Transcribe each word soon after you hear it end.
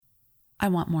I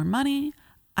want more money.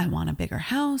 I want a bigger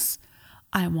house.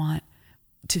 I want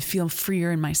to feel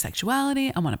freer in my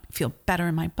sexuality. I want to feel better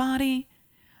in my body.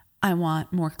 I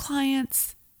want more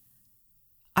clients.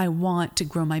 I want to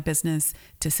grow my business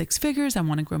to 6 figures. I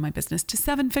want to grow my business to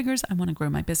 7 figures. I want to grow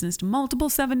my business to multiple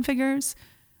 7 figures.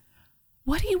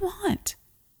 What do you want?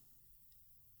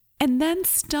 And then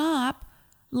stop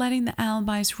letting the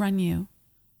alibis run you.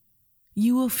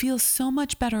 You will feel so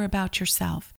much better about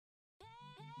yourself.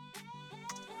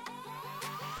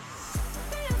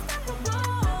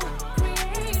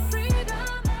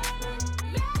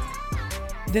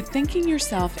 The Thinking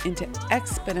Yourself into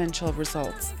Exponential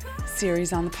Results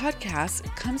series on the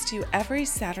podcast comes to you every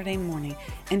Saturday morning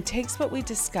and takes what we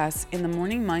discuss in the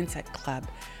Morning Mindset Club,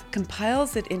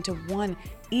 compiles it into one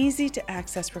easy to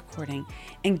access recording,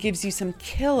 and gives you some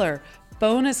killer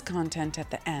bonus content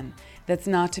at the end that's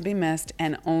not to be missed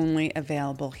and only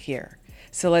available here.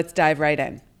 So let's dive right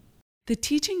in. The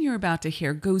teaching you're about to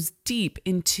hear goes deep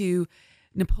into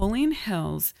Napoleon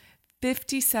Hill's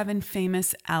 57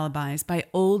 Famous Alibis by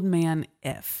Old Man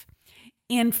If.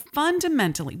 And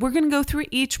fundamentally, we're going to go through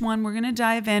each one. We're going to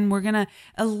dive in. We're going to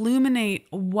illuminate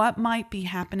what might be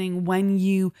happening when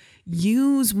you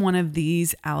use one of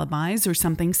these alibis or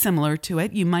something similar to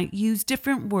it. You might use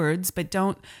different words, but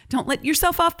don't let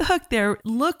yourself off the hook there.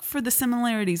 Look for the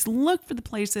similarities. Look for the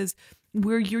places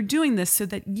where you're doing this so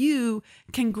that you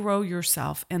can grow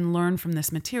yourself and learn from this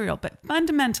material. But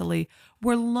fundamentally,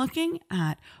 we're looking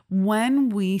at when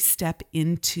we step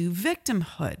into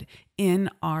victimhood in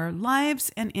our lives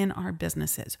and in our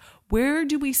businesses. Where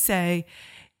do we say,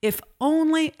 if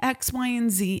only X, Y,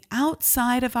 and Z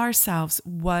outside of ourselves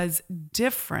was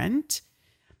different,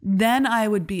 then I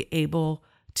would be able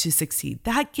to succeed.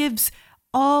 That gives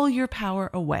all your power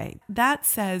away. That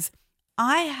says,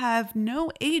 I have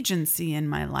no agency in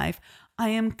my life. I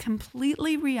am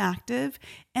completely reactive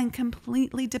and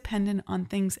completely dependent on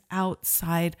things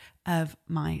outside of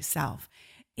myself.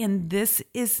 And this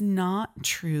is not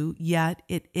true, yet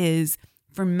it is,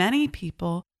 for many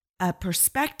people, a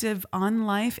perspective on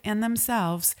life and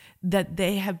themselves that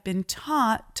they have been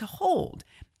taught to hold.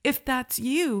 If that's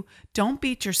you, don't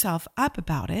beat yourself up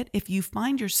about it. If you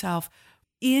find yourself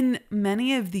in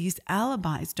many of these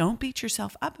alibis, don't beat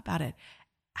yourself up about it.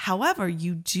 However,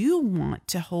 you do want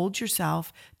to hold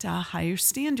yourself to a higher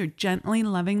standard, gently,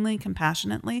 lovingly,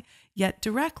 compassionately, yet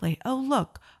directly. Oh,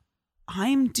 look,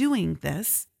 I'm doing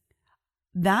this.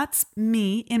 That's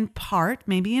me in part,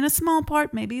 maybe in a small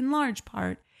part, maybe in large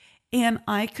part, and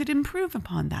I could improve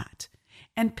upon that.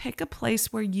 And pick a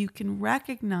place where you can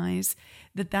recognize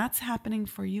that that's happening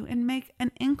for you and make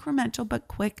an incremental but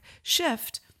quick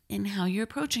shift in how you're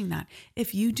approaching that.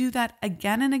 If you do that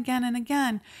again and again and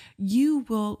again, you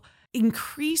will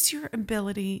increase your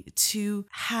ability to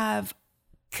have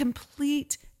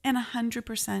complete and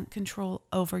 100% control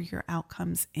over your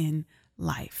outcomes in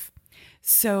life.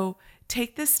 So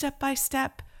take this step by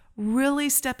step, really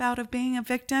step out of being a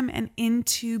victim and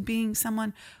into being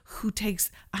someone who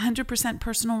takes 100%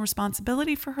 personal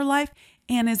responsibility for her life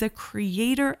and is a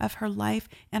creator of her life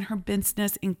and her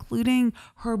business, including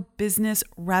her business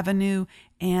revenue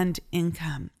and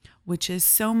income, which is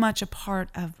so much a part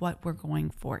of what we're going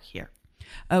for here.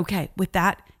 Okay, with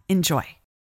that, enjoy.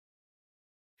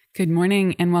 Good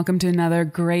morning and welcome to another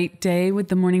great day with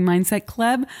the Morning Mindset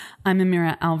Club. I'm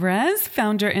Amira Alvarez,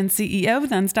 founder and CEO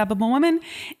of Unstoppable Woman,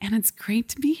 and it's great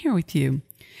to be here with you.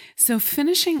 So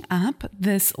finishing up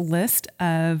this list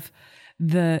of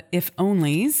the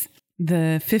if-onlys,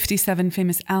 the 57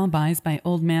 Famous Alibis by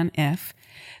Old Man If,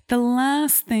 the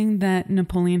last thing that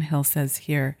Napoleon Hill says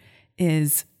here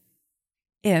is,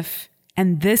 if,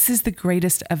 and this is the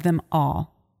greatest of them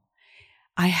all,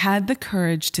 I had the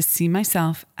courage to see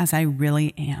myself as I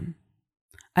really am,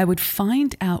 I would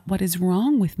find out what is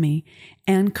wrong with me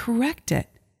and correct it.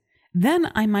 Then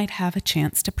I might have a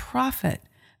chance to profit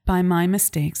by my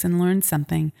mistakes and learn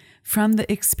something from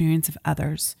the experience of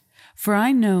others. For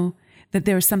I know that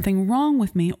there is something wrong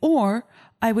with me, or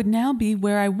I would now be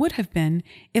where I would have been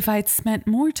if I had spent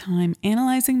more time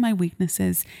analyzing my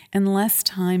weaknesses and less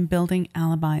time building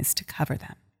alibis to cover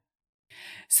them.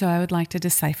 So I would like to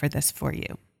decipher this for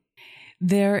you.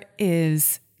 There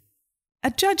is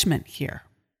a judgment here.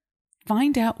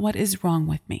 Find out what is wrong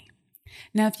with me.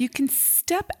 Now, if you can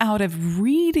step out of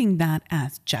reading that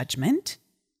as judgment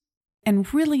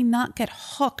and really not get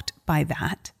hooked by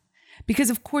that, because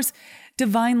of course,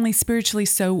 divinely, spiritually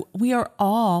so, we are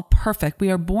all perfect.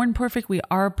 We are born perfect. We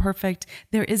are perfect.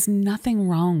 There is nothing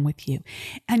wrong with you.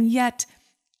 And yet,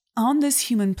 on this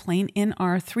human plane, in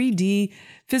our 3D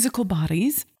physical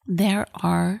bodies, there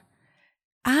are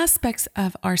aspects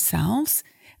of ourselves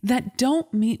that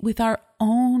don't meet with our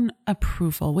own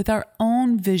approval, with our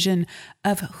own vision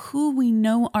of who we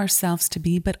know ourselves to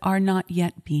be, but are not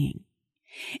yet being.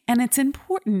 And it's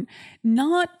important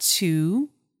not to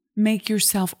make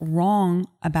yourself wrong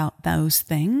about those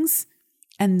things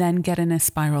and then get in a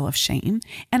spiral of shame.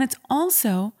 And it's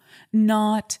also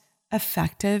not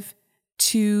effective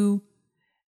to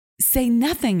say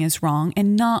nothing is wrong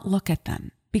and not look at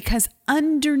them, because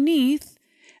underneath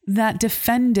that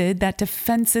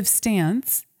defensive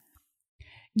stance,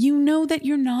 you know that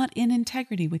you're not in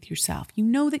integrity with yourself. You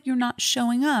know that you're not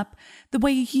showing up the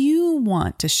way you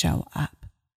want to show up.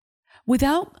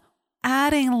 Without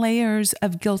adding layers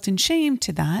of guilt and shame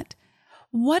to that,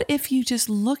 what if you just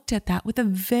looked at that with a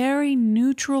very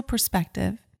neutral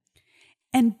perspective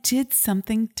and did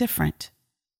something different?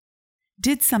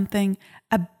 Did something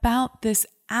about this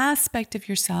aspect of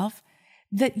yourself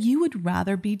that you would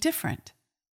rather be different.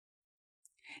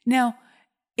 Now,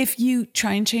 if you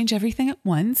try and change everything at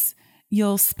once,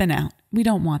 you'll spin out. We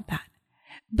don't want that.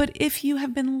 But if you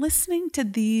have been listening to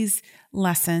these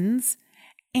lessons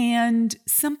and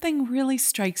something really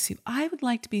strikes you, I would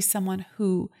like to be someone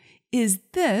who is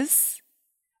this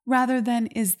rather than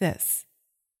is this,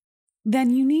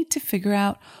 then you need to figure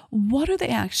out what are the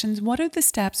actions, what are the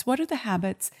steps, what are the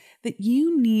habits that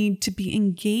you need to be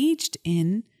engaged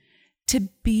in to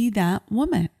be that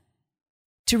woman,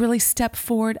 to really step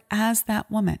forward as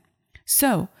that woman.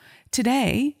 So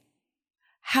today,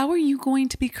 how are you going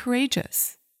to be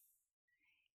courageous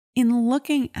in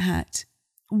looking at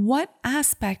what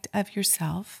aspect of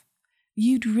yourself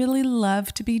you'd really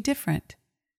love to be different?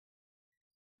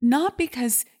 Not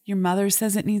because your mother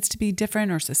says it needs to be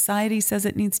different, or society says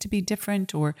it needs to be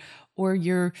different, or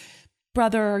your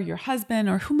brother or your husband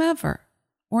or whomever,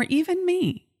 or even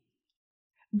me,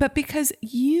 but because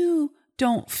you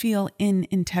don't feel in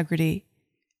integrity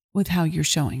with how you're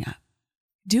showing up.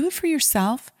 Do it for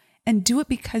yourself and do it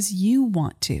because you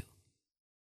want to.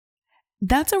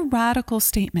 That's a radical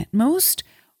statement. Most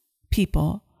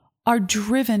people are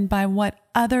driven by what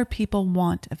other people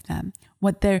want of them,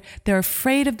 what they're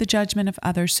afraid of the judgment of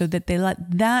others, so that they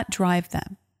let that drive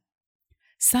them.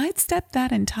 Sidestep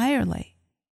that entirely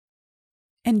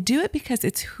and do it because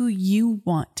it's who you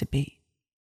want to be.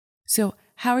 So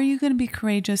how are you going to be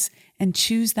courageous and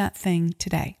choose that thing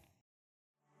today?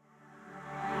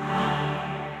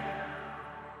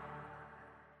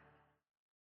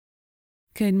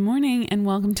 Good morning and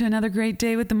welcome to another great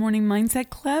day with the Morning Mindset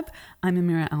Club. I'm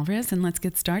Amira Alvarez and let's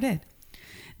get started.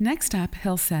 Next up,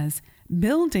 Hill says,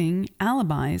 building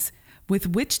alibis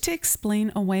with which to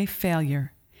explain away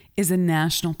failure is a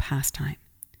national pastime.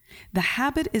 The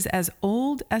habit is as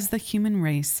old as the human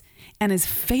race and is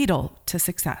fatal to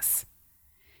success.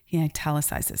 He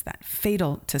italicizes that,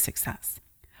 fatal to success.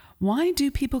 Why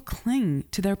do people cling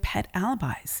to their pet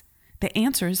alibis? The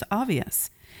answer is obvious.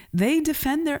 They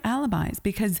defend their alibis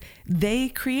because they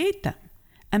create them.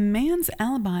 A man's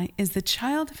alibi is the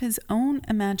child of his own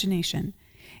imagination.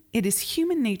 It is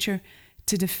human nature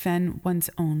to defend one's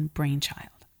own brainchild.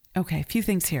 Okay, a few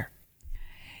things here.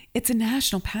 It's a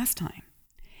national pastime,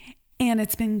 and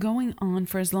it's been going on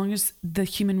for as long as the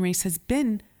human race has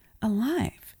been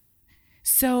alive.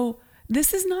 So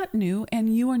this is not new,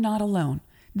 and you are not alone.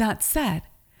 That said,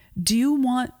 do you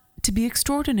want to be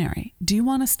extraordinary? Do you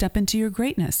want to step into your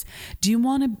greatness? Do you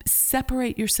want to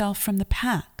separate yourself from the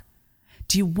pack?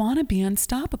 Do you want to be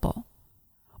unstoppable?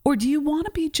 Or do you want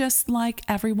to be just like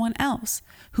everyone else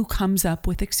who comes up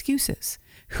with excuses,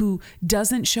 who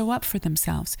doesn't show up for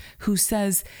themselves, who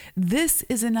says, this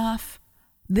is enough,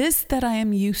 this that I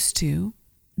am used to,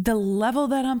 the level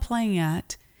that I'm playing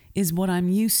at is what I'm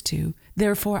used to,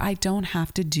 therefore I don't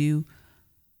have to do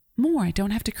more. I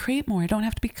don't have to create more. I don't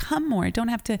have to become more. I don't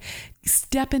have to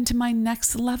step into my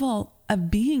next level of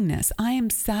beingness. I am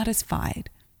satisfied.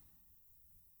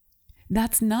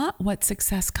 That's not what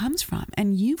success comes from.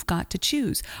 And you've got to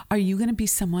choose. Are you going to be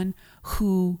someone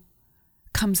who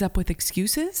comes up with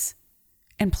excuses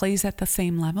and plays at the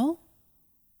same level?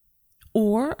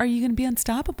 Or are you going to be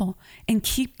unstoppable and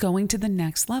keep going to the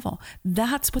next level?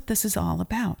 That's what this is all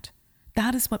about.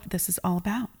 That is what this is all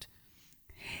about.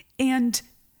 And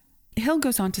Hill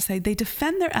goes on to say they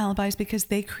defend their alibis because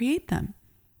they create them.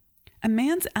 A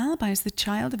man's alibi is the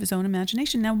child of his own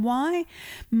imagination. Now, why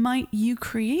might you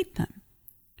create them?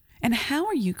 And how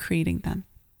are you creating them?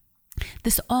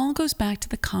 This all goes back to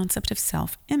the concept of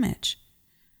self-image.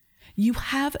 You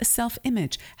have a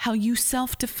self-image, how you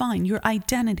self-define your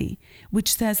identity,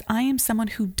 which says, I am someone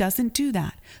who doesn't do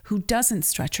that, who doesn't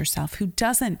stretch herself, who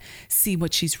doesn't see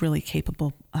what she's really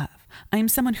capable of. I am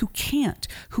someone who can't,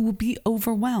 who will be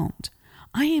overwhelmed.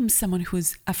 I am someone who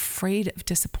is afraid of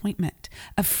disappointment,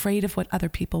 afraid of what other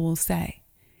people will say.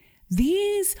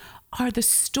 These are the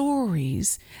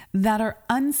stories that are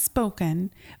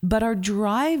unspoken, but are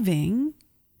driving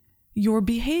your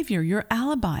behavior, your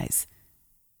alibis,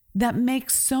 that make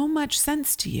so much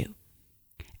sense to you.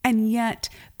 And yet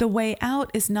the way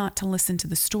out is not to listen to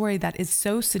the story that is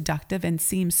so seductive and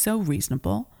seems so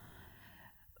reasonable,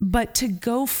 but to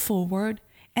go forward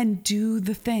and do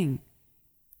the thing.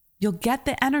 You'll get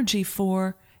the energy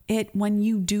for it when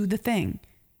you do the thing.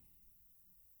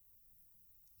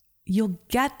 You'll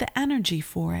get the energy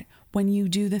for it when you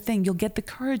do the thing. You'll get the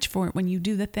courage for it when you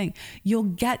do the thing. You'll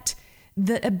get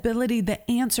the ability, the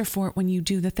answer for it when you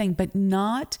do the thing, but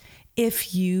not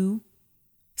if you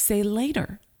say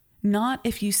later, not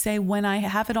if you say when I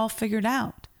have it all figured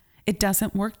out. It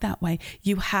doesn't work that way.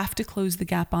 You have to close the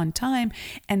gap on time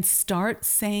and start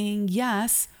saying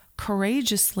yes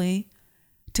courageously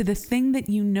to the thing that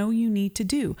you know you need to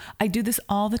do. I do this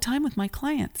all the time with my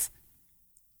clients.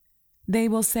 They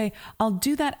will say, I'll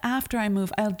do that after I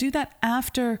move. I'll do that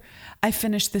after I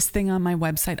finish this thing on my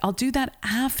website. I'll do that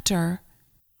after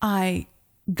I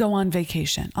go on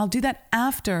vacation. I'll do that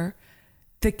after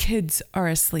the kids are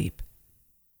asleep.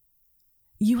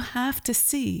 You have to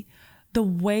see the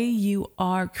way you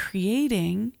are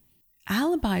creating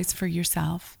alibis for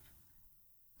yourself.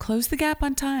 Close the gap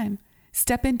on time.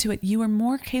 Step into it. You are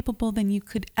more capable than you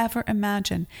could ever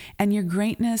imagine. And your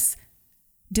greatness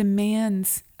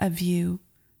demands of you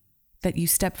that you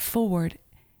step forward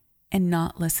and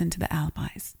not listen to the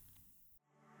alibis.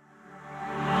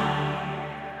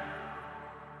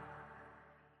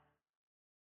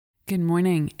 Good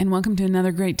morning and welcome to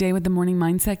another great day with the Morning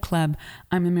Mindset Club.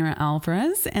 I'm Amira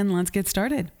Alvarez and let's get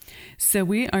started. So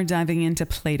we are diving into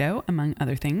Plato, among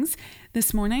other things,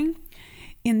 this morning.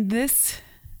 In this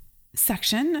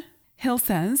section, Hill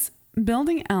says,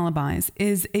 building alibis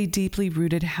is a deeply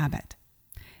rooted habit.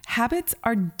 Habits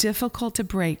are difficult to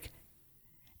break,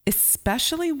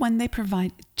 especially when they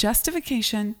provide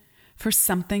justification for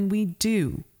something we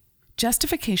do.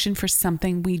 Justification for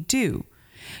something we do.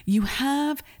 You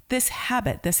have this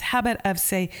habit of,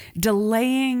 say,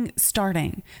 delaying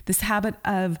starting, this habit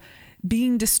of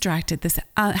being distracted, this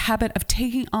habit of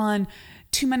taking on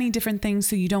too many different things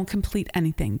so you don't complete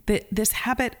anything. This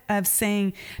habit of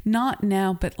saying, not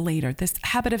now, but later. This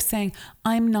habit of saying,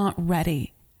 I'm not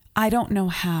ready. I don't know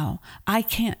how. I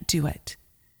can't do it.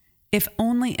 If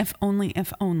only, if only,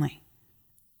 if only.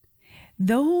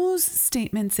 Those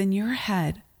statements in your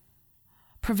head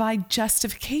provide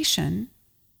justification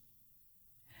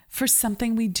for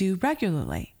something we do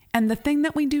regularly. And the thing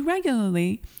that we do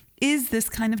regularly is this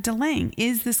kind of delaying,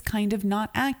 is this kind of not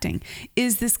acting,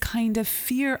 is this kind of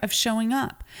fear of showing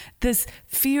up, this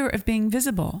fear of being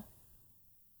visible.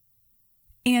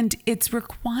 And it's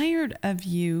required of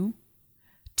you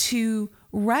to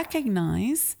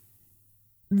recognize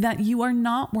that you are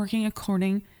not working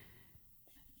according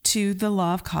to the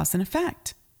law of cause and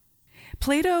effect.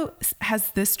 Plato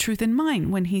has this truth in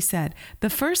mind when he said, the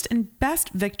first and best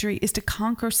victory is to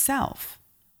conquer self.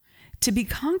 To be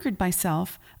conquered by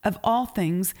self, of all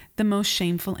things, the most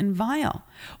shameful and vile.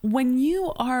 When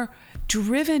you are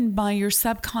driven by your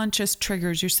subconscious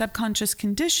triggers, your subconscious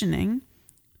conditioning,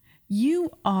 you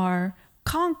are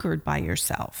conquered by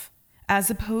yourself,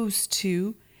 as opposed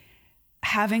to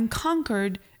having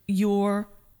conquered your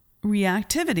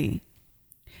reactivity.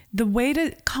 The way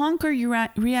to conquer your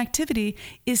reactivity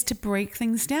is to break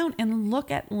things down and look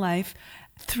at life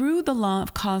through the law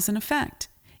of cause and effect.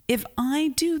 If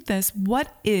I do this,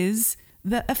 what is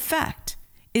the effect?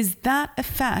 Is that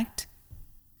effect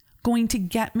going to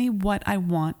get me what I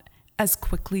want as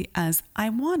quickly as I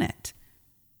want it?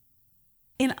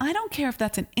 And I don't care if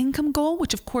that's an income goal,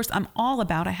 which of course I'm all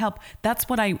about. That's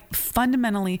what I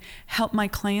fundamentally help my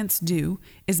clients do,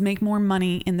 is make more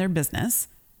money in their business.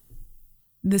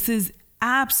 This is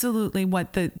absolutely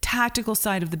what the tactical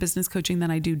side of the business coaching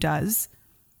that I do does.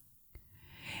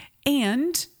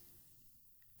 And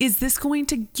is this going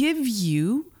to give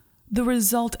you the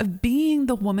result of being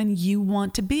the woman you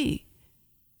want to be?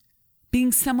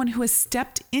 Being someone who has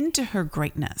stepped into her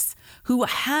greatness, who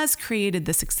has created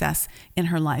the success in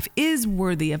her life, is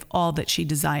worthy of all that she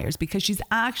desires because she's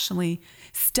actually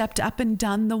stepped up and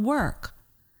done the work.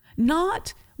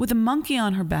 Not with a monkey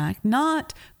on her back,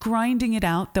 not grinding it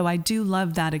out, though I do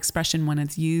love that expression when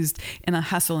it's used in a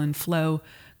hustle and flow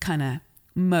kind of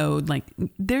mode. Like,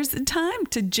 there's a time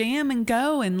to jam and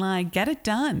go and like get it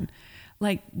done.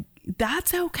 Like,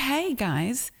 that's okay,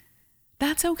 guys.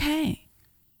 That's okay.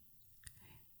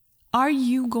 Are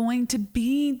you going to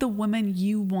be the woman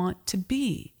you want to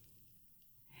be?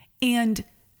 And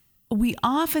we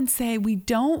often say we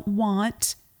don't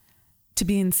want to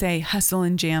be in, say, hustle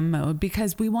and jam mode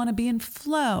because we want to be in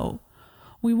flow.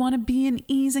 We want to be in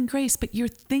ease and grace, but you're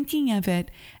thinking of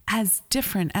it as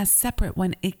different, as separate,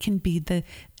 when it can be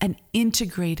an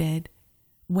integrated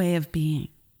way of being.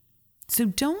 So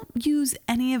don't use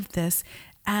any of this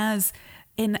as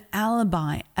an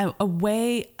alibi, a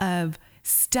way of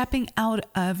stepping out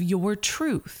of your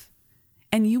truth.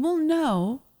 And you will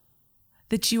know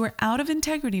that you are out of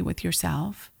integrity with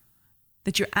yourself,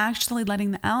 that you're actually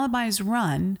letting the alibis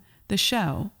run the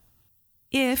show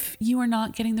if you are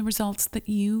not getting the results that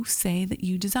you say that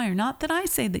you desire. Not that I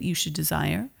say that you should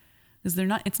desire, because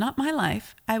it's not my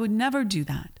life. I would never do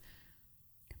that.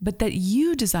 But that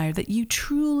you desire, that you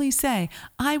truly say,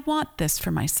 I want this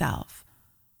for myself.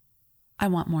 I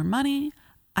want more money.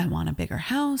 I want a bigger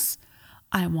house.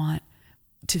 I want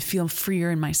to feel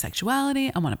freer in my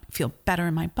sexuality. I want to feel better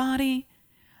in my body.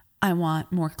 I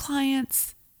want more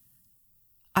clients.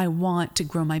 I want to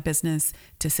grow my business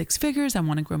to 6 figures. I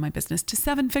want to grow my business to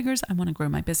 7 figures. I want to grow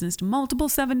my business to multiple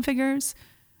 7 figures.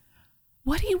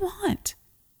 What do you want?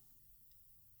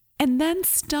 And then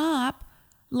stop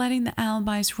letting the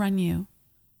alibis run you.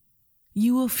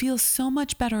 You will feel so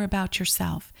much better about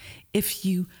yourself if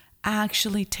you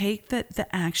actually take the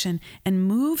action and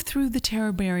move through the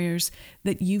terror barriers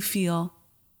that you feel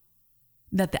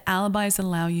that the alibis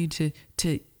allow you to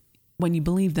when you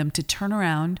believe them, to turn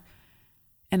around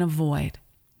and avoid.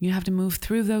 You have to move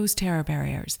through those terror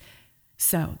barriers.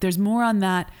 So there's more on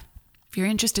that. If you're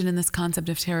interested in this concept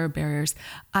of terror barriers,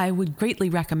 I would greatly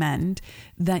recommend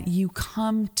that you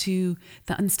come to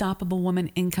the Unstoppable Woman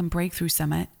Income Breakthrough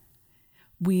Summit.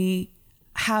 We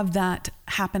have that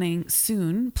happening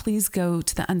soon. Please go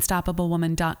to the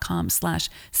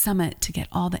unstoppablewoman.com/summit to get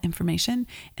all the information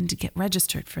and to get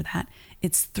registered for that.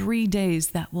 It's 3 days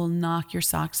that will knock your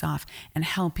socks off and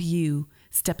help you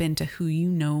step into who you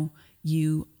know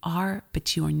you are,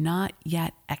 but you are not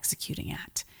yet executing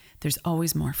at. There's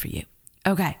always more for you.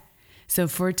 Okay, so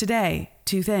for today,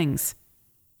 2 things.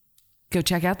 Go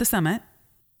check out the summit,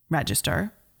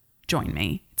 register, join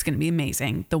me. It's going to be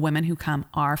amazing. The women who come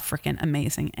are freaking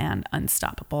amazing and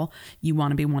unstoppable. You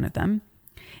want to be one of them.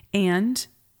 And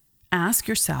ask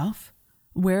yourself,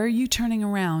 where are you turning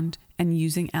around and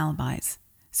using alibis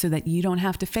so that you don't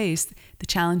have to face the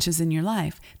challenges in your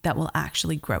life that will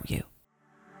actually grow you?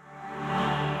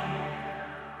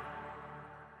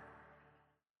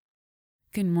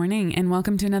 Good morning and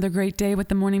welcome to another great day with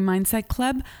the Morning Mindset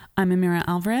Club. I'm Amira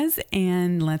Alvarez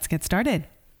and let's get started.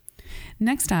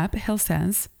 Next up, Hill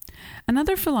says,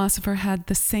 another philosopher had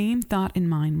the same thought in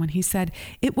mind when he said,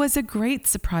 it was a great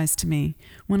surprise to me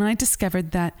when I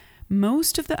discovered that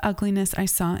most of the ugliness I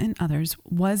saw in others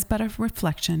was but a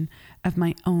reflection of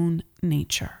my own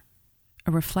nature,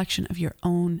 a reflection of your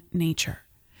own nature.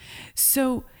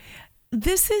 So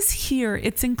this is here,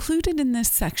 it's included in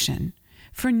this section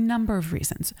for a number of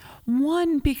reasons.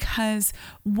 One, because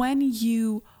when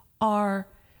you are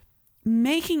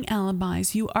making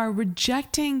alibis, you are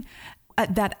rejecting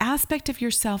that aspect of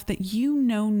yourself that you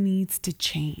know needs to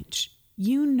change.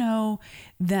 You know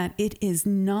that it is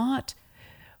not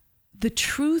the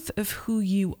truth of who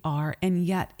you are, and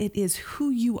yet it is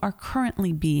who you are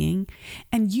currently being.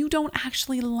 And you don't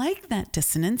actually like that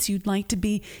dissonance. You'd like to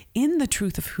be in the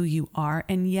truth of who you are,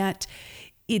 and yet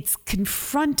it's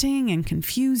confronting and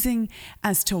confusing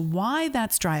as to why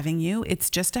that's driving you. It's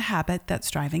just a habit that's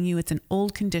driving you. It's an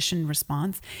old conditioned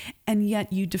response, and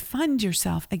yet you defend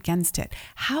yourself against it.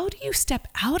 How do you step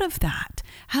out of that?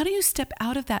 How do you step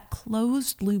out of that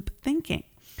closed loop thinking?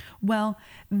 Well,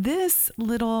 this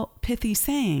little pithy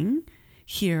saying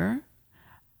here,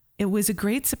 it was a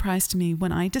great surprise to me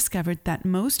when I discovered that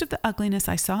most of the ugliness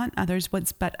I saw in others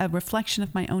was but a reflection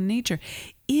of my own nature,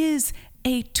 is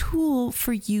a tool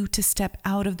for you to step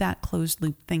out of that closed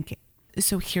loop thinking.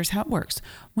 So here's how it works.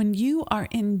 When you are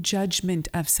in judgment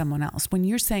of someone else, when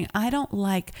you're saying, I don't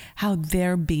like how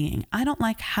they're being, I don't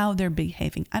like how they're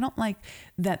behaving, I don't like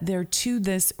that they're to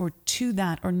this or to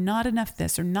that, or not enough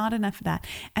this or not enough that,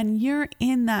 and you're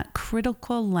in that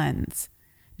critical lens,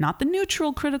 not the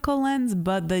neutral critical lens,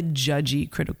 but the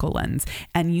judgy critical lens,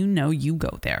 and you know you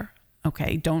go there.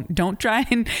 Okay, don't try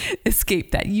and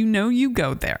escape that. You know you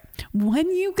go there.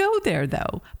 When you go there,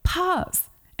 though, pause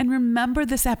and remember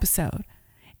this episode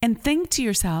and think to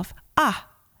yourself,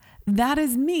 that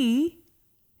is me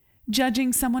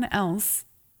judging someone else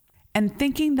and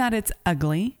thinking that it's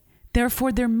ugly.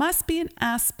 Therefore, there must be an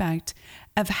aspect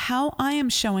of how I am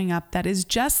showing up that is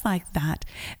just like that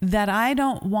I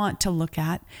don't want to look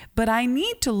at, but I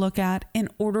need to look at in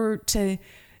order to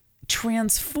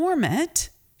transform it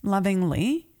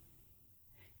lovingly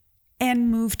and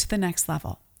move to the next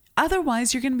level.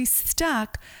 Otherwise, you're going to be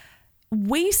stuck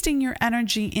wasting your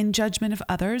energy in judgment of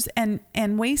others and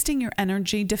wasting your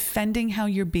energy defending how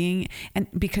you're being, and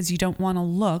because you don't want to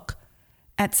look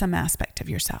at some aspect of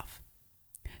yourself.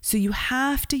 So you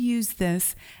have to use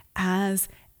this as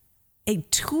a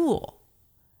tool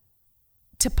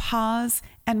to pause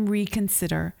and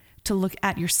reconsider, to look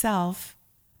at yourself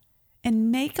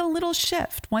and make a little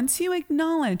shift. Once you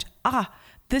acknowledge,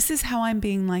 this is how I'm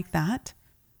being like that,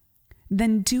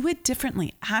 then do it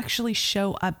differently. Actually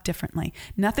show up differently.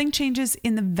 Nothing changes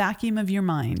in the vacuum of your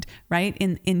mind, right?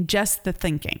 In just the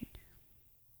thinking.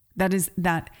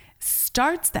 That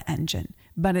starts the engine,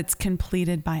 but it's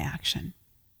completed by action.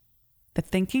 The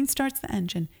thinking starts the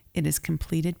engine. It is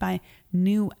completed by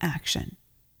new action.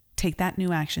 Take that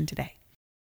new action today.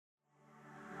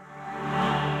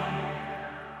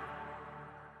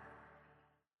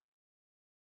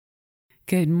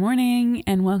 Good morning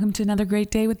and welcome to another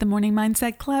great day with the Morning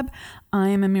Mindset Club. I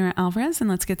am Amira Alvarez and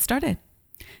let's get started.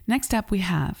 Next up we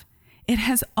have, it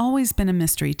has always been a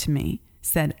mystery to me,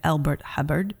 said Elbert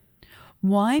Hubbard,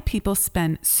 why people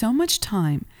spend so much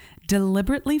time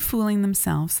deliberately fooling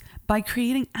themselves by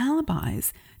creating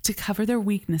alibis to cover their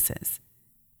weaknesses.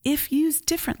 If used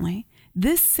differently,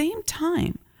 this same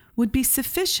time would be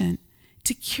sufficient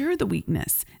to cure the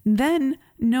weakness. Then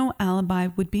no alibi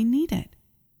would be needed.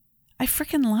 I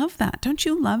freaking love that. Don't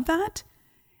you love that?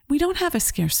 We don't have a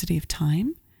scarcity of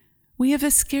time. We have a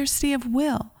scarcity of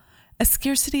will, a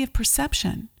scarcity of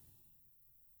perception.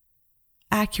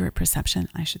 Accurate perception,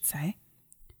 I should say.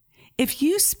 If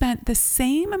you spent the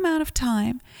same amount of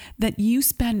time that you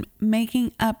spend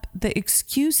making up the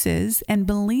excuses and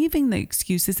believing the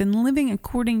excuses and living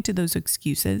according to those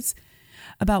excuses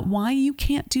about why you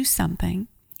can't do something,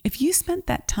 if you spent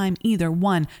that time either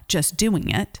one, just doing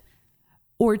it,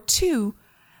 or two,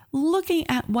 looking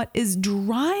at what is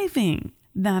driving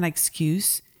that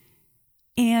excuse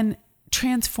and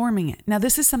transforming it. Now,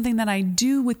 this is something that I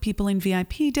do with people in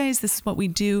VIP days. This is what we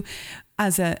do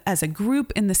as a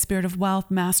group in the Spirit of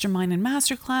Wealth Mastermind and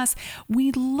Masterclass.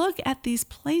 We look at these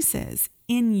places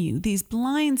in you, these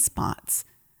blind spots,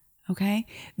 okay,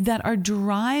 that are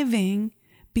driving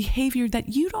behavior that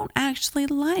you don't actually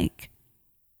like.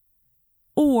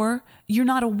 Or you're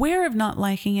not aware of not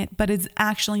liking it, but it's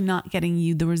actually not getting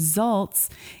you the results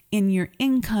in your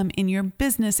income, in your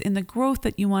business, in the growth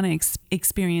that you want to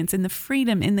experience, in the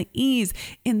freedom, in the ease,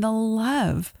 in the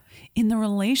love, in the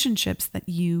relationships that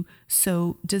you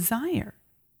so desire.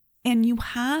 And you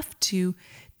have to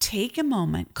take a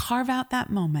moment, carve out that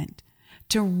moment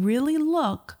to really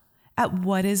look at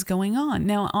what is going on.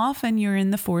 Now, often you're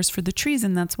in the forest for the trees,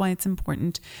 and that's why it's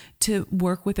important to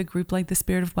work with a group like the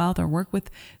Spirit of Wealth or work with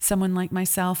someone like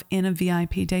myself in a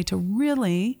VIP day to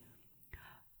really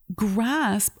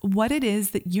grasp what it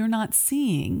is that you're not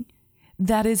seeing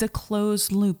that is a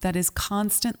closed loop, that is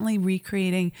constantly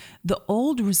recreating the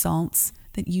old results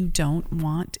that you don't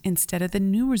want instead of the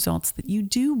new results that you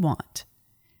do want.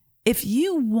 If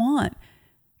you want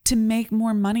to make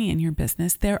more money in your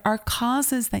business, there are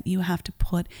causes that you have to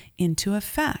put into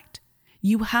effect.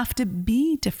 You have to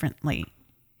be differently.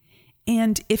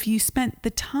 And if you spent the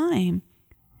time,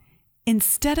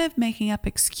 instead of making up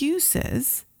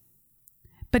excuses,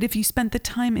 but if you spent the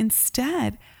time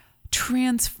instead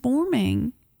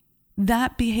transforming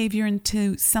that behavior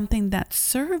into something that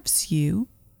serves you,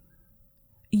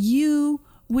 you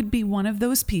would be one of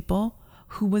those people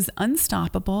who was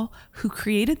unstoppable, who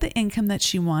created the income that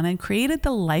she wanted, created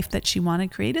the life that she wanted,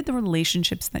 created the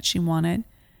relationships that she wanted.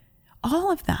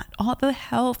 All of that, all the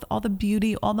health, all the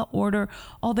beauty, all the order,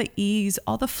 all the ease,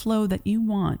 all the flow that you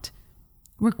want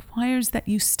requires that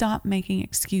you stop making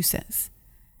excuses.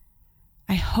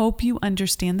 I hope you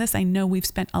understand this. I know we've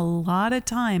spent a lot of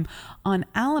time on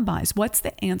alibis. What's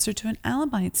the answer to an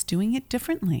alibi? It's doing it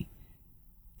differently.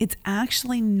 It's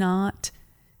actually not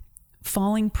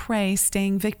falling prey,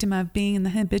 staying victim of being in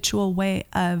the habitual way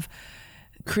of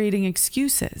creating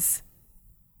excuses.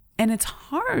 And it's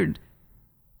hard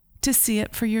to see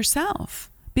it for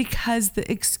yourself because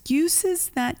the excuses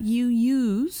that you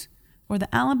use or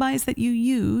the alibis that you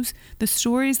use, the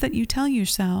stories that you tell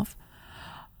yourself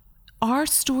are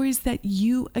stories that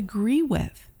you agree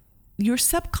with. Your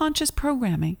subconscious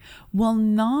programming will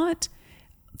not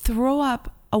throw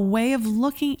up a way of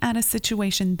looking at a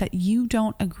situation that you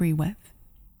don't agree with.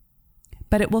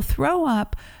 But it will throw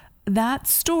up that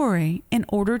story in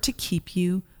order to keep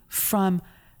you from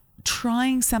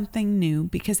trying something new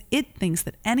because it thinks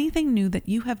that anything new that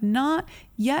you have not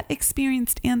yet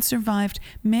experienced and survived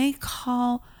may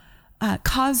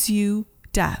cause you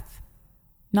death.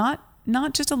 Not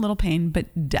not just a little pain,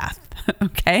 but death.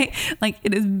 Okay. Like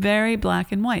it is very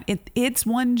black and white. Its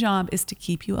one job is to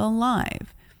keep you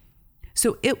alive.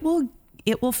 So it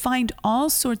will find all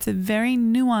sorts of very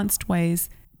nuanced ways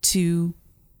to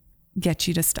get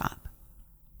you to stop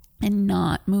and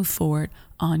not move forward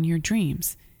on your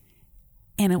dreams.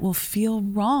 And it will feel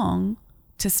wrong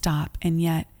to stop. And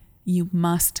yet you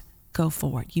must go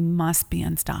forward. You must be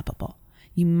unstoppable.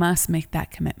 You must make that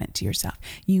commitment to yourself.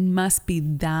 You must be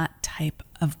that type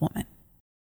of woman.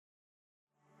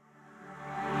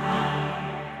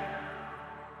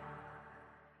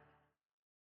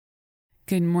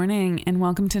 Good morning and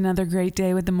welcome to another great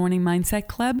day with the Morning Mindset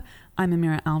Club. I'm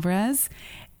Amira Alvarez,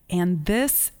 and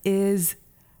this is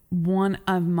one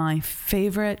of my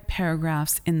favorite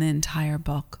paragraphs in the entire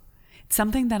book. It's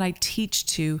something that I teach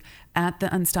to at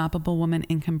the Unstoppable Woman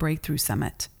Income Breakthrough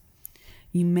Summit.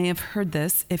 You may have heard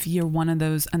this if you're one of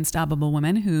those unstoppable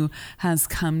women who has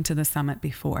come to the summit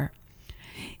before.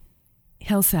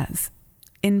 Hill says,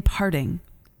 in parting,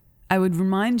 I would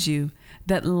remind you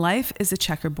that life is a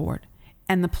checkerboard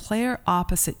and the player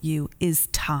opposite you is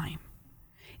time.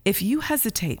 If you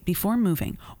hesitate before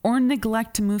moving or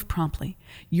neglect to move promptly,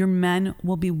 your men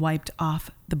will be wiped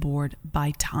off the board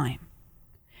by time.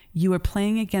 You are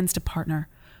playing against a partner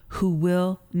who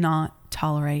will not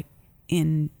tolerate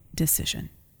indecision.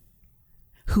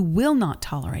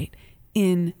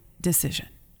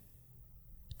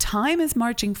 Time is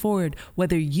marching forward,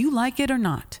 whether you like it or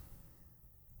not.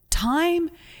 Time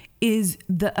is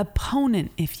the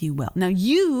opponent, if you will. Now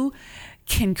you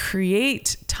can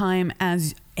create time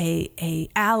as a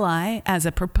ally, as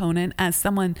a proponent, as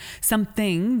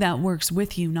something that works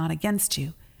with you, not against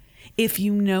you, if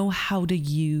you know how to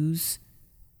use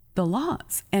the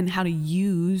laws and how to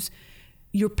use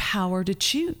your power to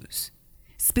choose.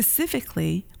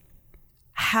 Specifically,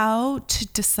 how to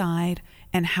decide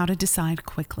and how to decide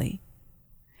quickly.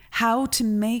 How to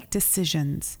make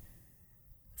decisions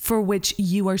for which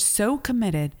you are so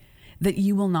committed that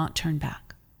you will not turn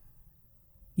back.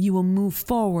 You will move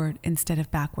forward instead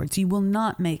of backwards. You will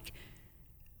not make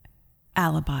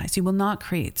alibis. You will not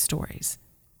create stories.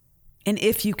 And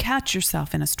if you catch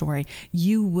yourself in a story,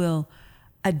 you will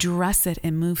address it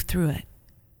and move through it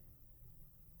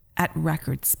at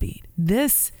record speed.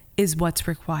 This is what's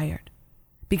required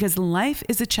because life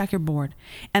is a checkerboard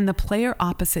and the player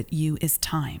opposite you is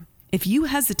time. If you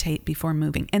hesitate before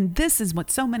moving, and this is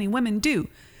what so many women do,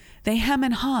 they hem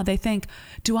and haw. They think,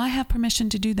 do I have permission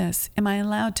to do this? Am I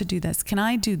allowed to do this? Can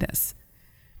I do this?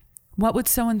 What would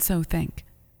so-and-so think?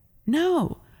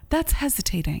 No, that's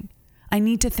hesitating. I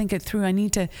need to think it through. I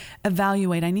need to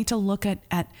evaluate. I need to look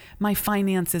at my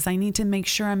finances. I need to make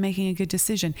sure I'm making a good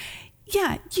decision.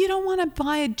 Yeah, you don't want to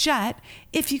buy a jet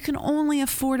if you can only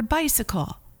afford a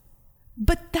bicycle.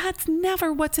 But that's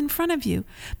never what's in front of you.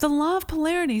 The law of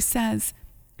polarity says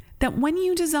that when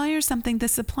you desire something, the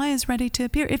supply is ready to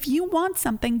appear. If you want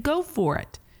something, go for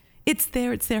it. It's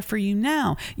there for you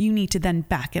now. You need to then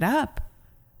back it up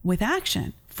with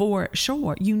action, for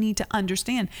sure. You need to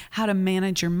understand how to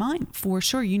manage your mind, for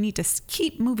sure. You need to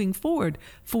keep moving forward,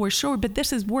 for sure. But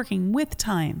this is working with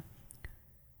time.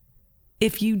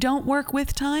 If you don't work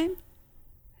with time,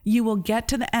 you will get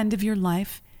to the end of your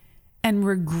life and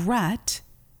regret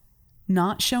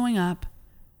not showing up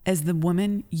as the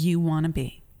woman you want to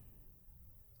be.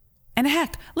 And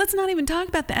heck, let's not even talk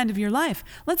about the end of your life.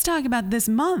 Let's talk about this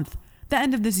month, the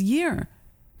end of this year.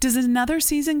 Does another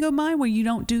season go by where you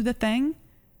don't do the thing?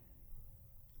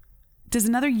 Does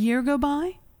another year go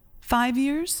by? 5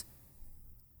 years?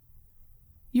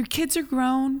 Your kids are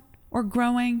grown or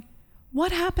growing.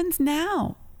 What happens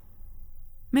now?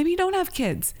 Maybe you don't have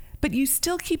kids, but you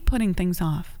still keep putting things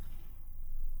off.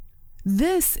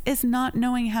 This is not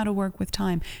knowing how to work with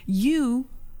time. You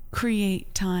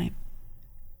create time.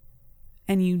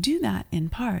 And you do that in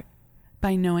part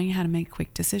by knowing how to make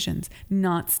quick decisions,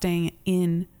 not staying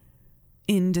in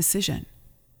indecision.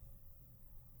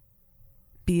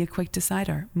 Be a quick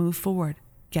decider. Move forward.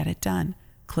 Get it done.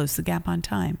 Close the gap on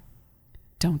time.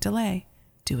 Don't delay.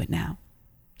 Do it now.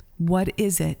 What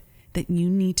is it that you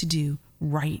need to do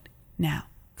right now?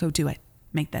 Go do it.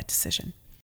 Make that decision.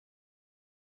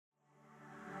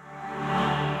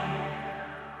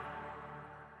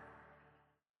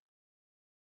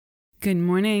 Good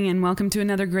morning and welcome to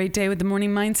another great day with the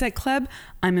Morning Mindset Club.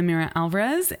 I'm Amira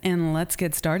Alvarez and let's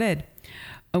get started.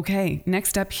 Okay,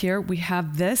 next up here we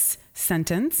have this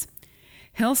sentence.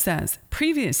 Hill says,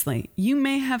 previously, you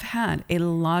may have had a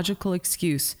logical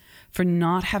excuse for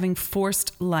not having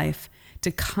forced life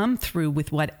to come through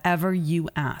with whatever you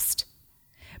asked.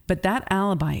 But that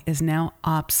alibi is now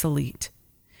obsolete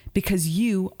because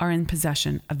you are in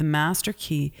possession of the master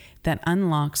key that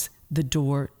unlocks the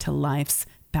door to life's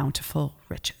bountiful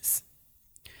riches.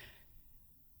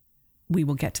 We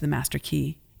will get to the master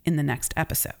key in the next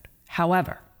episode.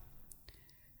 However,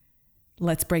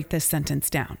 let's break this sentence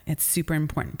down. It's super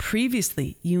important.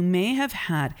 Previously, you may have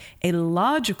had a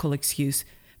logical excuse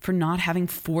for not having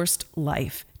forced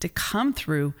life to come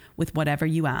through with whatever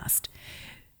you asked.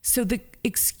 So the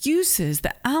excuses,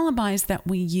 the alibis that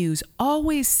we use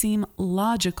always seem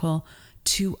logical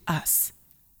to us.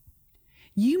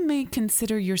 You may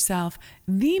consider yourself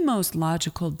the most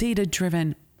logical,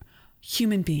 data-driven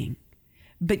human being,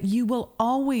 but you will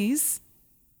always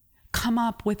come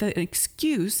up with an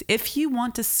excuse if you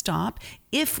want to stop,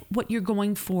 if what you're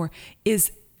going for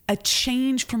is a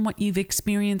change from what you've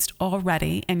experienced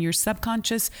already and your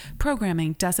subconscious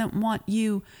programming doesn't want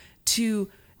you to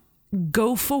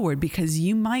go forward because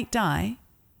you might die,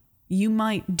 you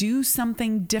might do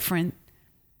something different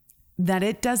that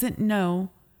it doesn't know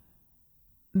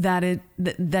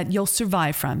that you'll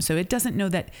survive from. So it doesn't know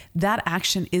that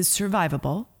action is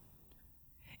survivable.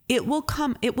 It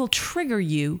will trigger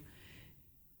you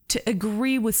to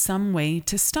agree with some way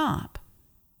to stop.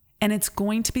 And it's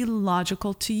going to be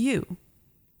logical to you.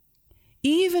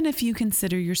 Even if you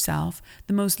consider yourself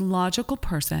the most logical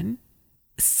person,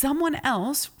 someone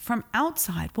else from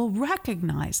outside will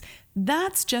recognize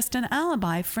that's just an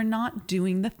alibi for not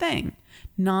doing the thing,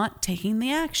 not taking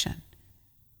the action.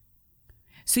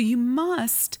 So you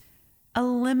must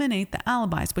eliminate the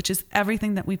alibis, which is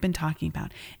everything that we've been talking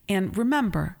about. And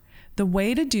remember, the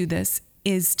way to do this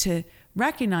is to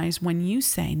recognize when you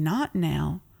say, not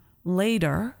now,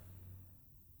 later,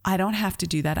 I don't have to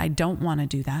do that. I don't want to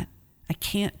do that. I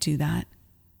can't do that.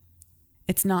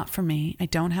 It's not for me. I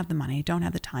don't have the money. I don't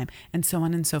have the time, and so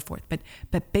on and so forth.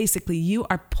 But basically, you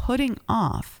are putting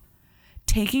off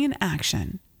taking an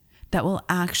action that will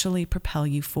actually propel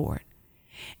you forward.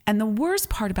 And the worst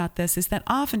part about this is that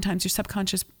oftentimes your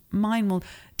subconscious mind will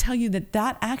tell you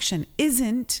that action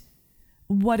isn't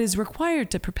what is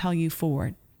required to propel you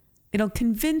forward. It'll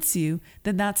convince you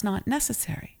that that's not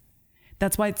necessary.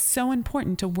 That's why it's so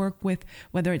important to work with,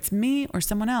 whether it's me or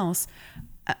someone else,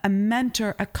 a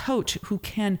mentor, a coach who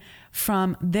can,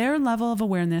 from their level of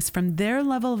awareness, from their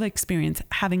level of experience,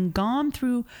 having gone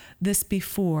through this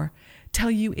before,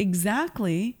 tell you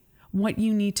exactly what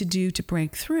you need to do to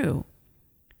break through.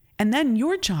 And then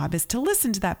your job is to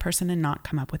listen to that person and not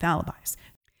come up with alibis.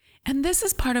 And this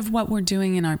is part of what we're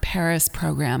doing in our Paris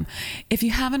program. If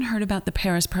you haven't heard about the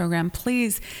Paris program,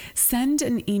 please send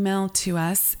an email to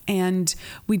us and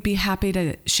we'd be happy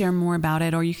to share more about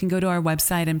it. Or you can go to our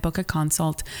website and book a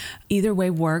consult. Either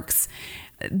way works.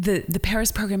 The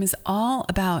Paris program is all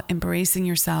about embracing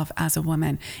yourself as a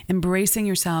woman, embracing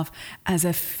yourself as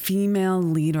a female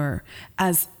leader,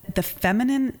 as the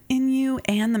feminine in you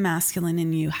and the masculine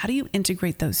in you. How do you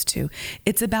integrate those two?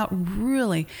 It's about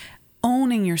really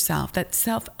owning yourself, that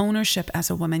self-ownership as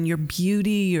a woman, your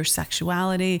beauty, your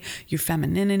sexuality, your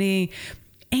femininity,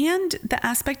 and the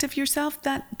aspect of yourself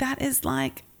that is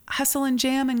like hustle and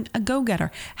jam and a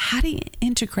go-getter. How do you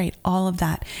integrate all of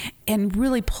that and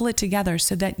really pull it together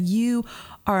so that you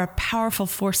are a powerful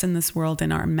force in this world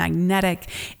and are magnetic,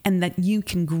 and that you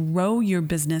can grow your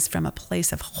business from a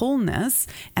place of wholeness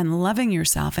and loving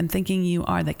yourself and thinking you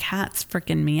are the cat's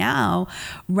freaking meow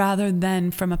rather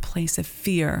than from a place of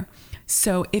fear.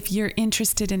 So if you're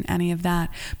interested in any of that,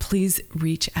 please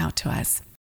reach out to us.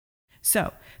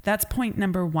 So that's point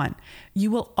number one.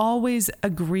 You will always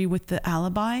agree with the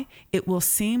alibi. It will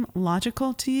seem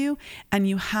logical to you, and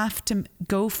you have to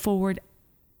go forward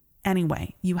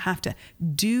anyway. You have to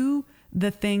do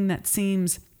the thing that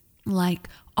seems like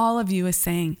all of you is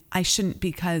saying, I shouldn't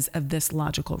because of this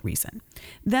logical reason.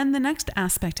 Then the next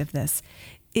aspect of this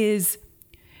is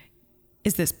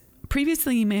this.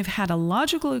 Previously, you may have had a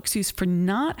logical excuse for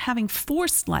not having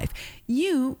forced life.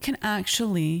 You can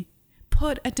actually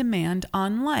put a demand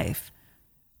on life,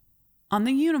 on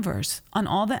the universe, on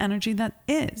all the energy that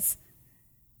is.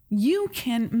 You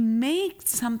can make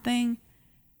something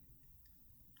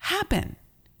happen.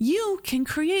 You can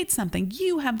create something.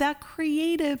 You have that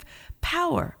creative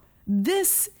power.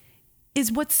 This is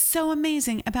what's so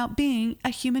amazing about being a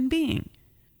human being.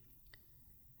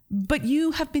 But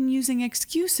you have been using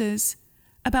excuses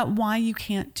about why you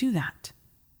can't do that.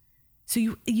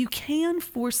 So you can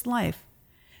force life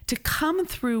to come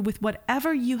through with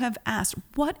whatever you have asked.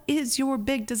 What is your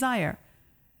big desire?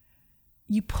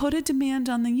 You put a demand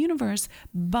on the universe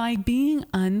by being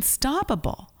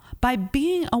unstoppable, by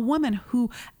being a woman who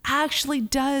actually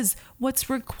does what's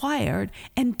required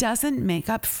and doesn't make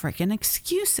up freaking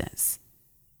excuses.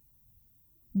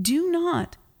 Do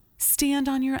not Stand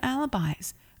on your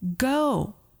alibis.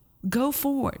 Go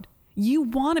forward. You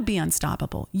want to be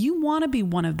unstoppable. You want to be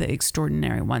one of the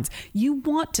extraordinary ones. You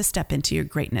want to step into your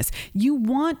greatness. You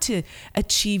want to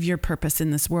achieve your purpose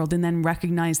in this world and then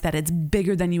recognize that it's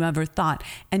bigger than you ever thought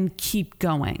and keep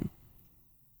going.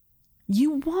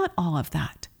 You want all of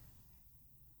that.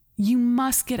 You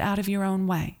must get out of your own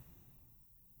way.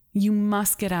 You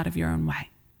must get out of your own way.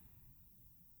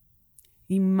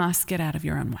 You must get out of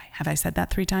your own way. Have I said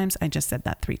that 3 times? I just said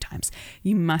that 3 times.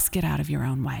 You must get out of your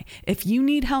own way. If you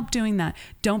need help doing that,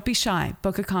 don't be shy.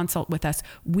 Book a consult with us.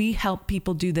 We help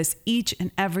people do this each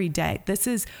and every day. This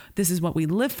is what we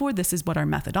live for. This is what our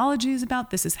methodology is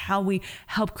about. This is how we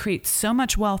help create so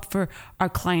much wealth for our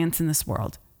clients in this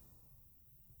world.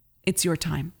 It's your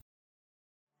time.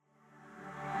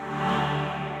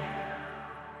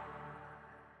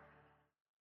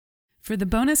 For the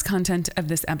bonus content of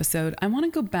this episode, I want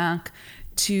to go back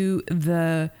to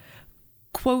the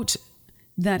quote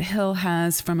that Hill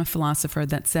has from a philosopher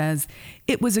that says,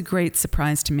 "It was a great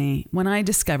surprise to me when I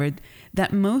discovered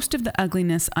that most of the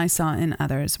ugliness I saw in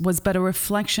others was but a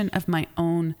reflection of my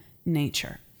own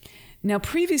nature." Now,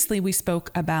 previously we spoke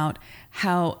about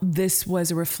how this was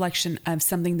a reflection of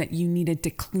something that you needed to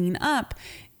clean up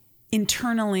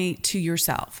internally to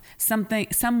yourself,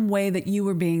 some way that you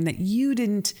were being that you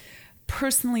didn't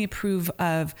personally approve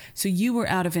of, so you were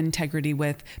out of integrity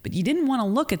with, but you didn't want to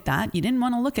look at that. You didn't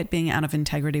want to look at being out of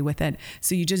integrity with it,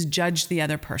 so you just judged the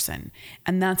other person.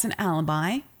 And that's an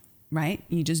alibi, right?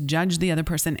 You just judge the other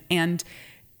person and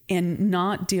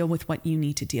not deal with what you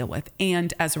need to deal with.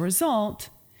 And as a result,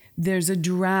 there's a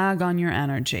drag on your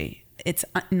energy. It's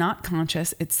not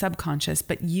conscious, it's subconscious,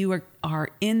 but you are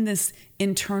in this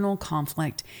internal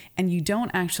conflict and you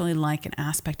don't actually like an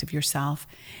aspect of yourself.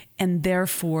 And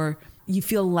therefore, you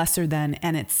feel lesser than,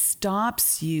 and it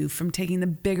stops you from taking the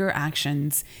bigger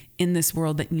actions in this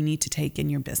world that you need to take in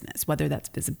your business, whether that's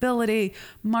visibility,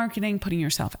 marketing, putting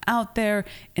yourself out there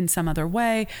in some other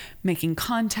way, making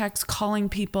contacts, calling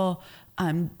people,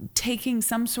 taking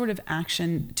some sort of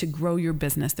action to grow your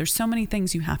business. There's so many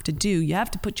things you have to do. You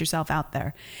have to put yourself out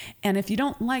there. And if you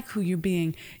don't like who you're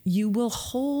being, you will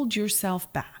hold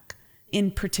yourself back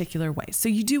in particular ways. So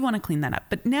you do want to clean that up.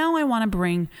 But now I want to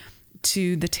bring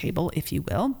to the table, if you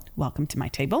will, welcome to my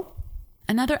table,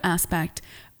 another aspect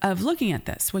of looking at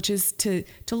this, which is to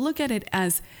look at it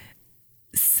as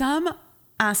some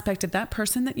aspect of that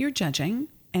person that you're judging,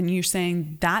 and you're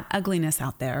saying that ugliness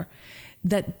out there,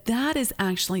 that is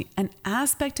actually an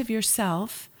aspect of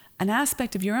yourself, an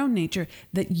aspect of your own nature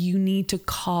that you need to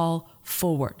call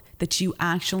forward, that you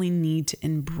actually need to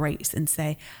embrace and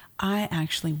say, I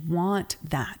actually want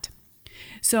that.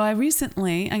 So I'm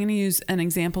going to use an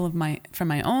example from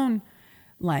my own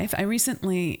life. I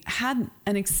recently had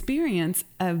an experience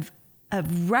of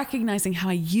recognizing how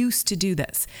I used to do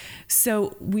this.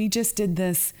 So we just did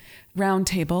this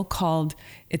roundtable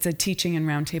it's a teaching and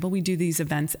roundtable. We do these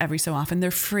events every so often.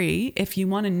 They're free. If you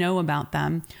want to know about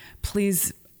them,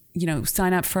 please,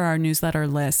 sign up for our newsletter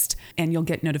list and you'll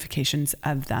get notifications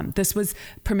of them. This was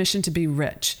Permission to Be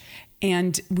Rich.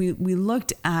 And we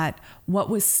looked at what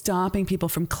was stopping people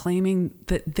from claiming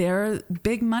that their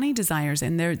big money desires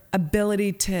and their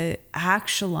ability to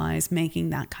actualize making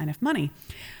that kind of money.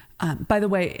 By the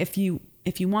way, if you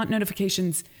want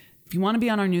notifications, if you want to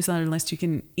be on our newsletter list, you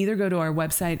can either go to our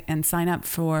website and sign up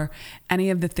for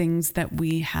any of the things that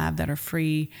we have that are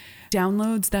free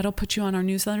downloads that'll put you on our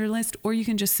newsletter list, or you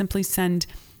can just simply send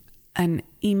an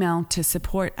email to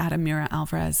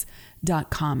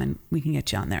support@amiraalvarez.com and we can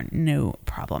get you on there. No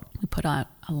problem. We put out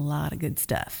a lot of good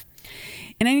stuff.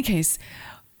 In any case,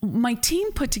 my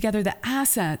team put together the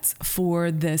assets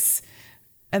for this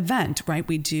event, right?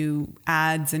 We do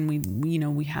ads and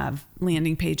we have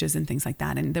landing pages and things like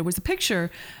that. And there was a picture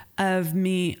of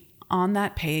me on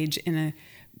that page in a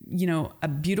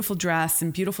beautiful dress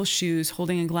and beautiful shoes,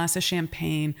 holding a glass of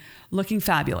champagne, looking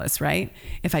fabulous, right?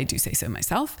 If I do say so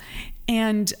myself.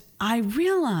 And I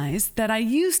realized that I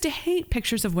used to hate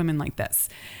pictures of women like this.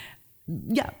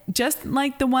 Yeah, just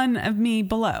like the one of me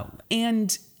below.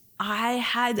 And I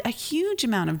had a huge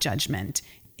amount of judgment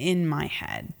in my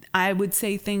head. I would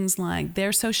say things like,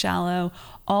 they're so shallow,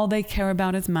 all they care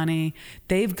about is money,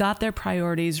 they've got their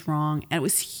priorities wrong. And it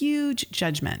was huge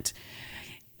judgment.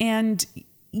 And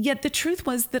yet the truth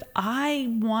was that I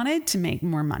wanted to make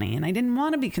more money and I didn't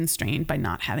want to be constrained by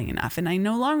not having enough. And I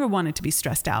no longer wanted to be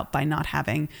stressed out by not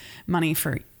having money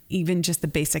for even just the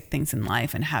basic things in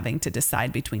life and having to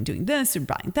decide between doing this or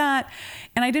buying that.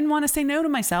 And I didn't want to say no to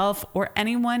myself or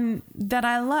anyone that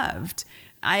I loved.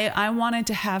 I wanted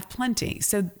to have plenty.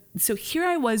 So So here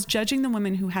I was judging the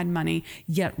women who had money,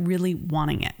 yet really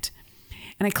wanting it.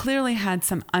 And I clearly had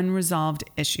some unresolved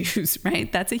issues,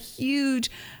 right? That's a huge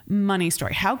money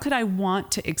story. How could I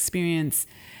want to experience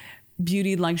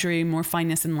beauty, luxury, more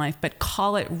fineness in life, but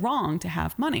call it wrong to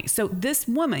have money? So these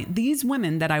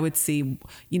women that I would see,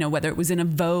 whether it was in a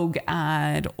Vogue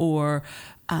ad or,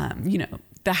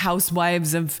 the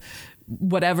housewives of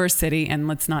whatever city, and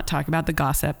let's not talk about the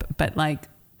gossip, but like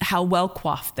how well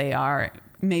coiffed they are.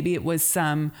 Maybe it was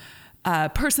some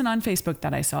person on Facebook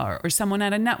that I saw, or someone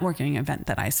at a networking event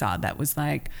that I saw that was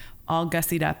like all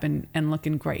gussied up and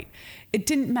looking great. It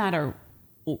didn't matter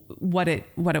what it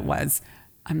was.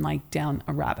 I'm like down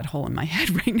a rabbit hole in my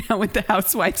head right now with the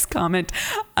housewives comment.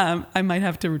 I might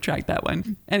have to retract that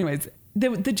one. Anyways,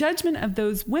 the judgment of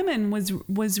those women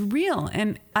was real,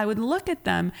 and I would look at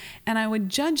them and I would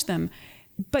judge them.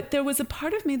 But there was a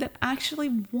part of me that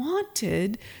actually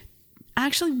wanted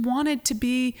to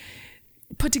be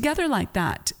put together like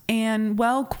that, and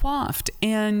well coiffed,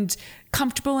 and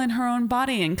comfortable in her own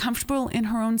body, and comfortable in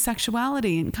her own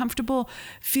sexuality, and comfortable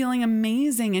feeling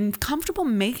amazing, and comfortable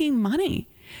making money.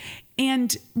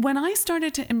 And when I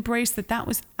started to embrace that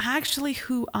was actually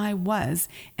who I was,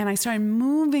 and I started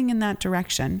moving in that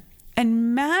direction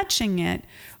and matching it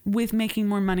with making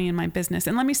more money in my business.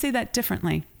 And let me say that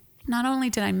differently. Not only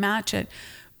did I match it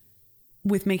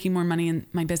with making more money in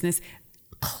my business,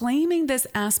 claiming this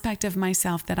aspect of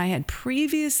myself that I had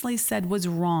previously said was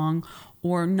wrong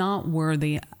or not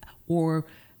worthy or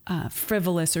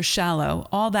frivolous or shallow,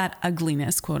 all that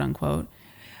ugliness, quote unquote.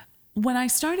 When I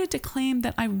started to claim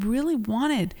that I really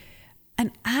wanted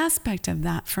an aspect of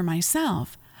that for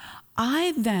myself,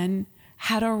 I then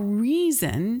had a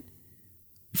reason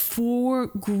for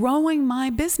growing my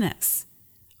business.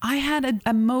 I had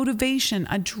a motivation,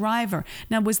 a driver.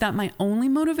 Now, was that my only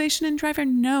motivation and driver?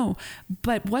 No.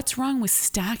 But what's wrong with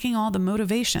stacking all the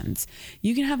motivations?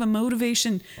 You can have a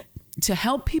motivation to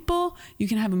help people. You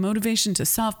can have a motivation to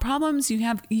solve problems. You can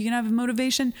have a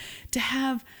motivation to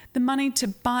have the money to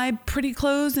buy pretty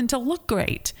clothes and to look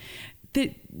great.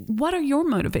 What are your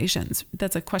motivations?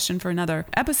 That's a question for another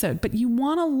episode. But you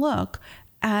want to look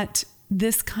at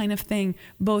this kind of thing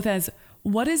both as,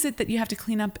 what is it that you have to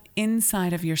clean up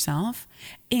inside of yourself?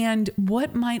 And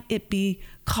what might it be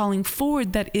calling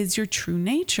forward that is your true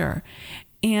nature?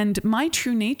 And my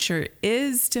true nature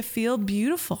is to feel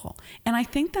beautiful. And I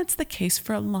think that's the case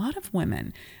for a lot of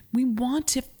women. We want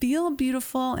to feel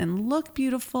beautiful and look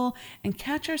beautiful and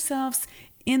catch ourselves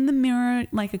in the mirror,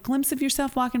 like a glimpse of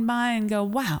yourself walking by, and go,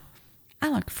 wow, I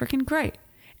look freaking great.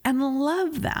 And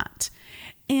love that.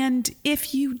 And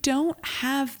if you don't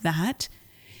have that,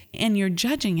 and you're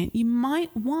judging it, you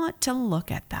might want to look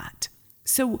at that.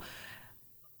 So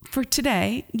for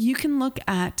today, you can look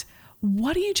at,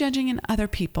 what are you judging in other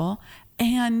people,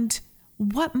 and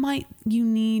what might you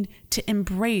need to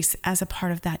embrace as a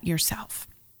part of that yourself?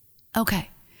 Okay,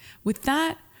 with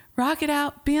that, rock it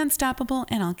out, be unstoppable,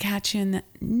 and I'll catch you in the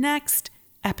next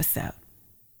episode.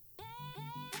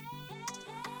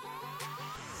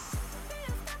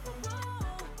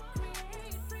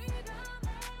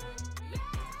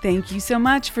 Thank you so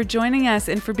much for joining us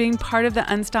and for being part of the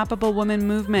Unstoppable Woman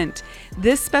movement.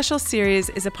 This special series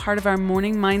is a part of our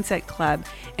Morning Mindset Club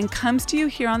and comes to you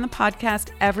here on the podcast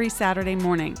every Saturday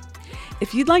morning.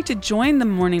 If you'd like to join the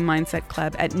Morning Mindset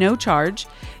Club at no charge,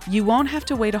 you won't have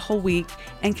to wait a whole week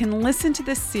and can listen to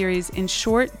this series in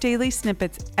short daily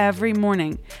snippets every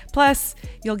morning. Plus,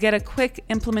 you'll get a quick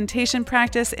implementation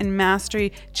practice and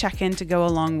mastery check-in to go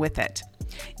along with it.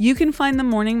 You can find the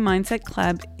Morning Mindset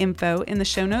Club info in the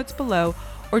show notes below,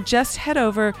 or just head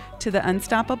over to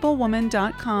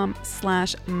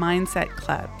theunstoppablewoman.com/mindset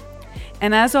club.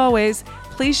 And as always,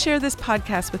 please share this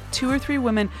podcast with 2 or 3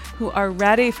 women who are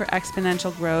ready for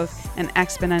exponential growth and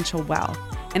exponential wealth.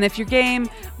 And if you're game,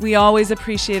 we always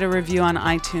appreciate a review on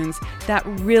iTunes. That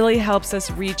really helps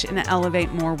us reach and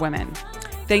elevate more women.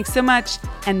 Thanks so much,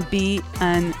 and be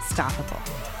unstoppable.